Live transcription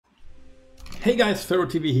Hey guys,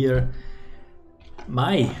 FeroTV here.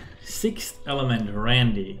 My 6th element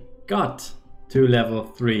Randy got to level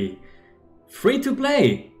 3. Free to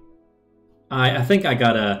play! I think I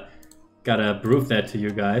gotta prove that to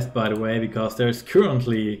you guys, by the way, because there's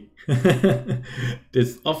currently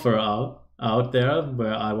this offer out there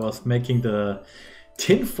where I was making the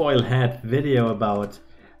tinfoil hat video about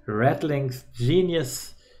Rattling's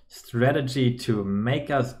genius strategy to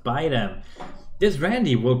make us buy them. This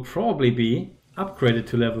Randy will probably be upgraded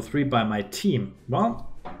to level 3 by my team.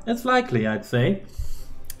 Well, it's likely, I'd say.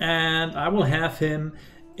 And I will have him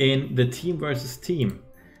in the team versus team.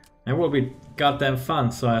 It will be goddamn fun,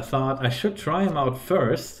 so I thought I should try him out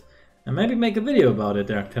first and maybe make a video about it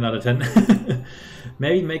there, 10 out of 10.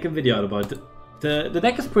 Maybe make a video out about it. The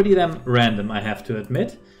deck is pretty damn random, I have to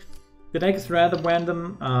admit. The deck is rather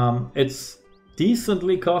random. It's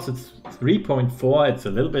decently cost, it's 3.4, it's a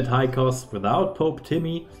little bit high cost without Pope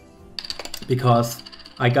Timmy, because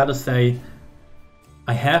I gotta say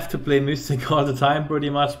I have to play Mystic all the time pretty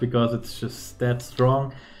much because it's just that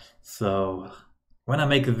strong. So when I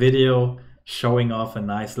make a video showing off a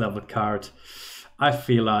nice leveled card, I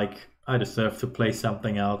feel like I deserve to play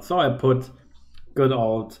something else. So I put good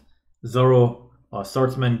old Zoro or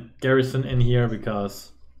Swordsman Garrison in here because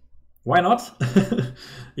why not?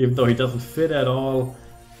 Even though he doesn't fit at all.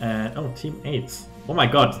 And oh, Team 8s. Oh my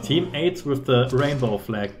god, Team 8s with the rainbow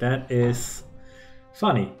flag. That is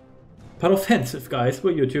funny. But offensive, guys.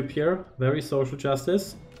 We're YouTube here. Very social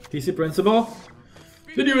justice. DC principle.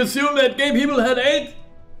 Did you assume that gay people had 8?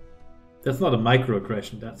 That's not a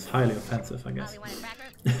microaggression. That's highly offensive, I guess.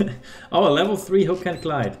 Our level 3 Hook and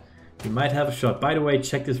Glide. We might have a shot. By the way,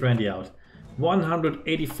 check this Randy out.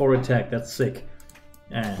 184 attack. That's sick.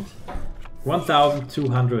 And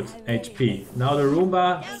 1200 HP. Now the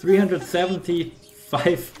Roomba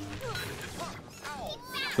 375.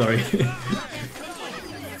 Sorry.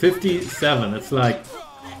 57. It's like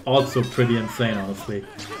also pretty insane, honestly.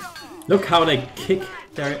 Look how they kick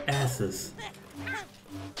their asses.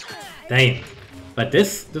 Dang. But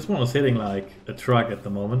this one is hitting like a truck at the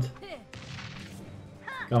moment.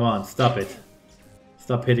 Come on, stop it.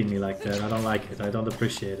 Stop hitting me like that. I don't like it. I don't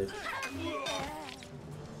appreciate it.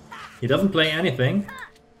 He doesn't play anything.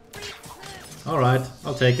 Alright,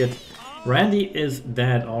 I'll take it. Randy is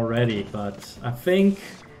dead already, but I think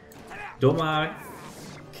Doma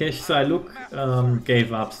Keshsailuk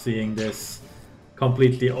gave up seeing this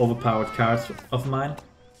completely overpowered card of mine.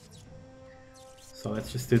 So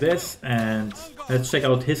let's just do this and let's check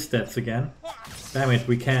out his stats again. Damn it,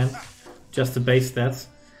 we can't. Just the base stats.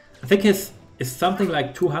 I think his is something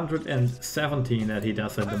like 217 that he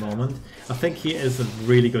does at the moment. I think he is a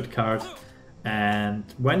really good card, and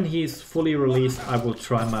when he's fully released I will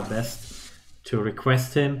try my best to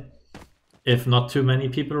request him, if not too many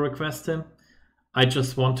people request him. I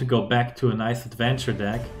just want to go back to a nice adventure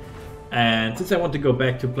deck, and since I want to go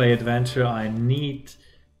back to play adventure, I need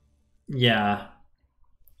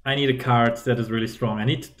a card that is really strong. I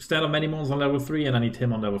need Stand of Many Moons on level 3 and I need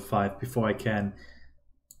him on level 5 before I can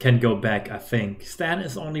go back, I think. Stan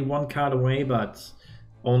is only one card away, but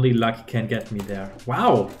only luck can get me there.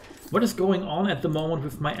 Wow! What is going on at the moment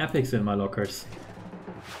with my epics in my lockers?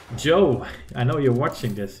 Joe, I know you're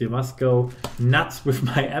watching this. You must go nuts with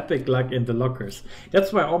my epic luck in the lockers.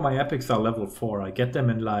 That's why all my epics are level 4. I get them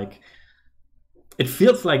in like... It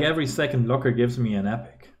feels like every second locker gives me an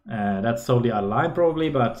epic. That's totally out of line probably,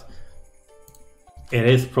 but it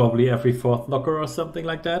is probably every 4th locker or something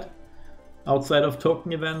like that. Outside of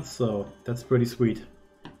token events, so that's pretty sweet.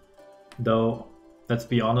 Though, let's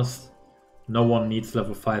be honest, no one needs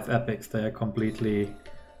level 5 epics. They are completely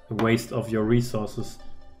a waste of your resources.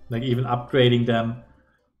 Like even upgrading them,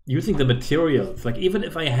 using the materials. Like even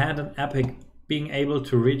if I had an epic being able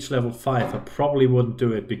to reach level 5, I probably wouldn't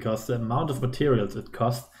do it because the amount of materials it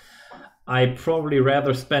costs. I'd probably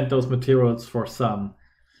rather spend those materials for some,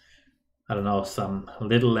 I don't know, some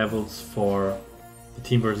little levels for the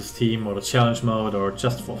team versus team or the challenge mode, or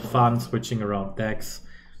just for fun switching around decks.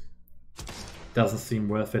 Doesn't seem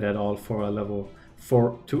worth it at all for a level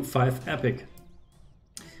 4 to 5 epic.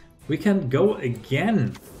 We can go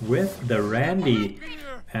again with the Randy,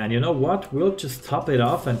 and you know what, we'll just top it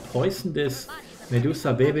off and poison this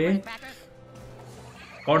Medusa baby,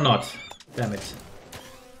 or not, damn it.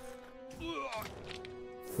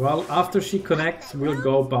 Well, after she connects, we'll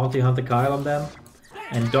go Bounty Hunter Kyle on them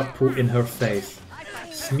and dog poo in her face.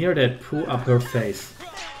 Smear that poo up her face.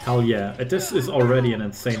 Hell yeah. This is already an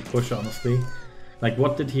insane push, honestly. Like,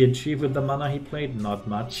 what did he achieve with the mana he played? Not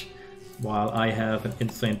much. While I have an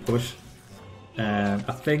insane push. And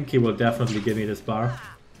I think he will definitely give me this bar.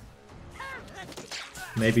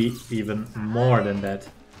 maybe even more than that.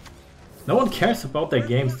 No one cares about their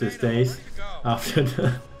games these days after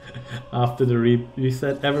the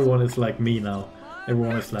reset. Everyone is like me now.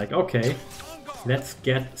 Everyone is like, okay, let's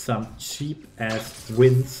get some cheap ass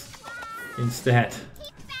wins instead.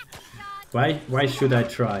 Why should I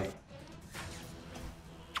try?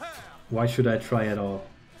 Why should I try at all?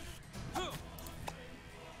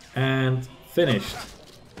 And finished.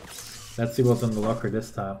 Let's see what's in the locker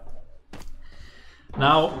this time.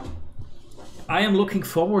 Now, I am looking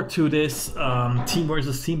forward to this team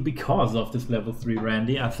versus team because of this level 3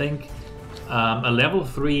 Randy. I think a level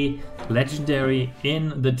 3 legendary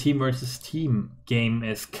in the team versus team game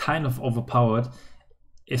is kind of overpowered.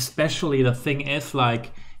 Especially the thing is,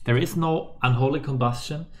 like, there is no Unholy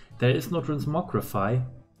Combustion, there is no Transmogrify,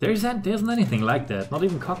 there isn't anything like that, not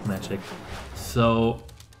even Cock Magic. So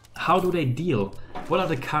how do they deal? What are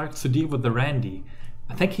the cards to deal with the Randy?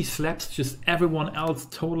 I think he slaps just everyone else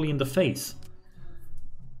totally in the face.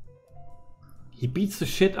 He beats the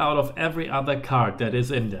shit out of every other card that is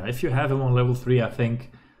in there. If you have him on level 3, I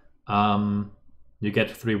think you get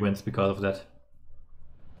 3 wins because of that.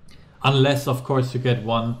 Unless, of course, you get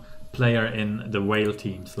one player in the whale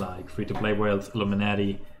teams, like Free-to-Play Whales,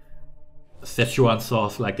 Illuminati, Szechuan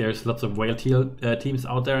Sauce. Like, there's lots of whale teams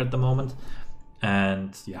out there at the moment.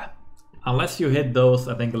 And yeah, unless you hit those,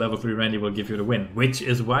 I think a level 3 Randy will give you the win, which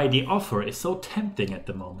is why the offer is so tempting at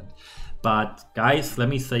the moment. But guys, let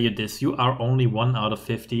me say you this, you are only 1 out of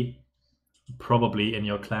 50, probably in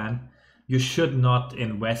your clan. You should not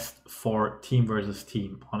invest for team versus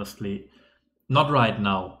team, honestly. Not right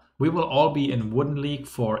now. We will all be in Wooden League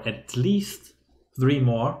for at least 3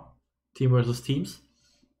 more team versus teams.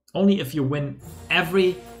 Only if you win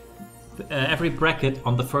every bracket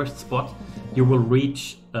on the first spot, you will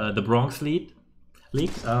reach the Bronze League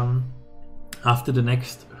after the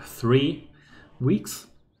next 3 weeks.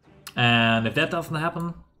 And if that doesn't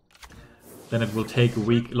happen, then it will take a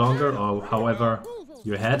week longer, or however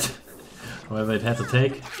it had to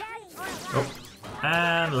take. Oh,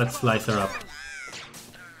 and let's slice her up.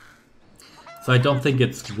 So I don't think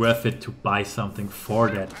it's worth it to buy something for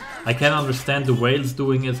that. I can understand the whales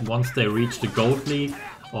doing it once they reach the Gold League,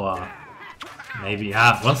 or maybe,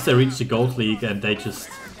 yeah, once they reach the Gold League and they just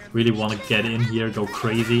really want to get in here, go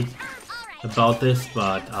crazy about this,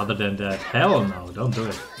 but other than that, hell no, don't do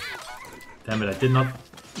it. Damn it, I did not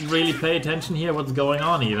really pay attention here, what's going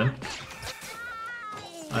on even.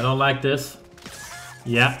 I don't like this.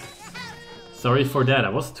 Yeah, sorry for that, I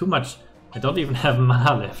was too much. I don't even have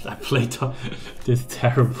mana left, I played this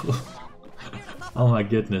terrible. Oh my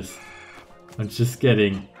goodness. I'm just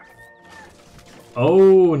getting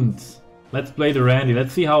owned. Let's play the Randy.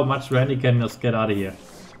 Let's see how much Randy can just get out of here.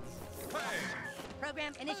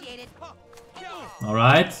 Program initiated.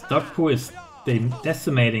 Alright, Dogpoo is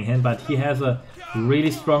decimating him, but he has a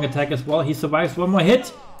really strong attack as well. He survives one more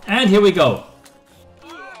hit, and here we go.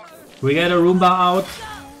 We get a Roomba out.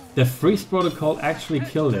 The freeze protocol actually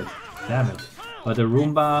killed it. Damn it. But the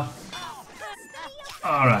Roomba...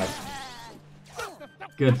 Alright.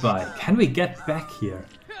 Goodbye. Can we get back here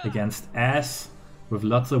against Ass with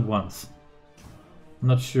lots of ones? I'm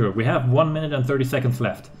not sure. We have 1 minute and 30 seconds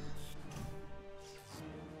left.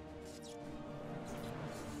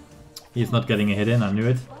 He's not getting a hit in, I knew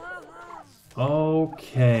it.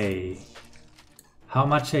 Okay. How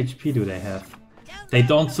much HP do they have? They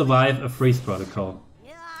don't survive a freeze protocol.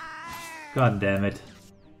 God damn it.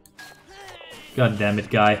 God damn it,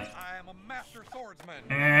 guy.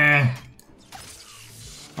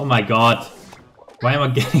 Oh my god. Why am I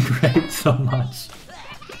getting raped so much?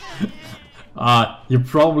 You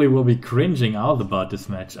probably will be cringing out about this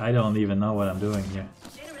match. I don't even know what I'm doing here.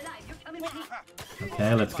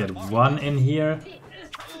 Okay, let's get one in here.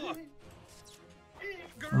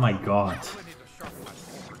 Oh my god.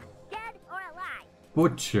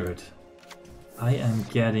 Butchered. I am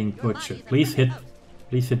getting butchered. Please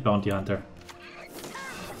hit Bounty Hunter.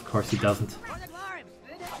 Of course he doesn't. God,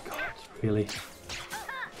 really?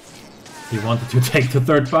 He wanted to take the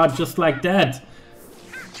third part just like that.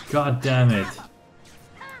 God damn it.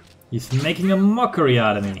 He's making a mockery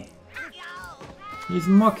out of me. He's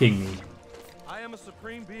mocking me.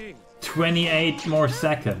 28 more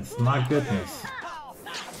seconds. My goodness.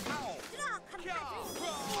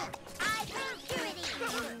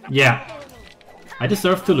 Yeah. I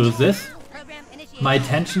deserve to lose this. My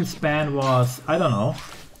attention span was, I don't know.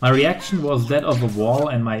 My reaction was that of a wall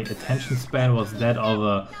and my attention span was that of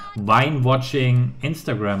a wine-watching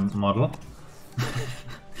Instagram model.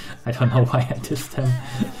 I don't know why I dissed him.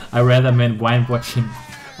 I rather meant wine-watching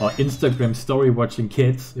or Instagram story watching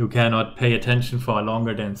kids who cannot pay attention for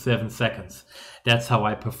longer than 7 seconds. That's how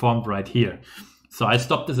I performed right here. So I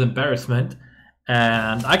stopped this embarrassment,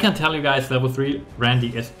 and I can tell you guys, level 3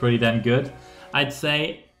 Randy is pretty damn good, I'd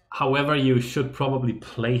say. However, you should probably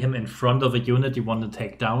play him in front of a unit you want to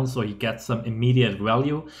take down, so he gets some immediate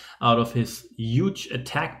value out of his huge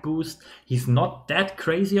attack boost. He's not that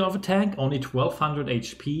crazy of a tank, only 1200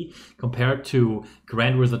 HP compared to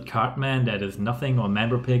Grand Wizard Cartman, that is nothing, or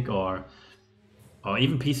Member Pick, or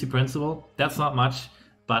even PC Principal. That's not much,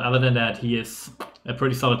 but other than that, he is a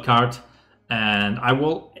pretty solid card, and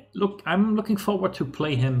I'm looking forward to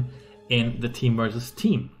play him in the team versus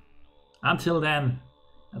team. Until then,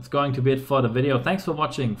 that's going to be it for the video. Thanks for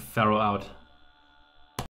watching. Pharaoh out.